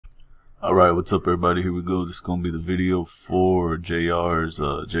Alright, what's up everybody? Here we go. This is going to be the video for JR's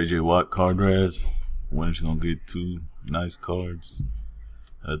JJ Watt card razz. Winner's going to get 2 nice cards.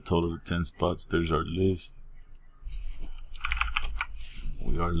 A total of 10 spots. There's our list.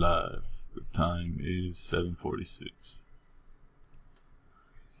 We are live. The time is 7:46.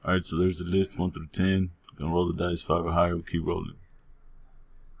 Alright, so there's the list 1 through 10. Gonna roll the dice 5 or higher. We'll keep rolling.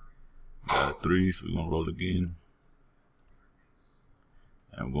 Got a 3, so we're gonna roll again.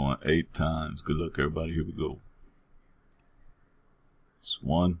 And we're going 8 times. Good luck, everybody. Here we go. It's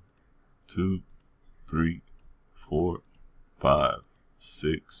 1, 2, 3, 4, 5,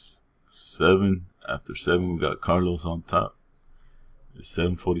 6, 7. After 7, we got Carlos on top. It's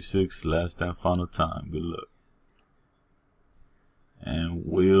 7:46. Last and final time. Good luck. And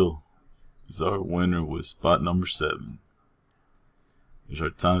Will is our winner with spot number 7. Here's our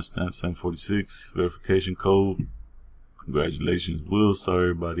timestamp, 7:46. Verification code. Congratulations, Will.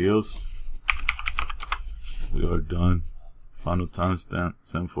 Sorry, everybody else. We are done. Final timestamp,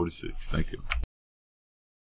 7:46. Thank you.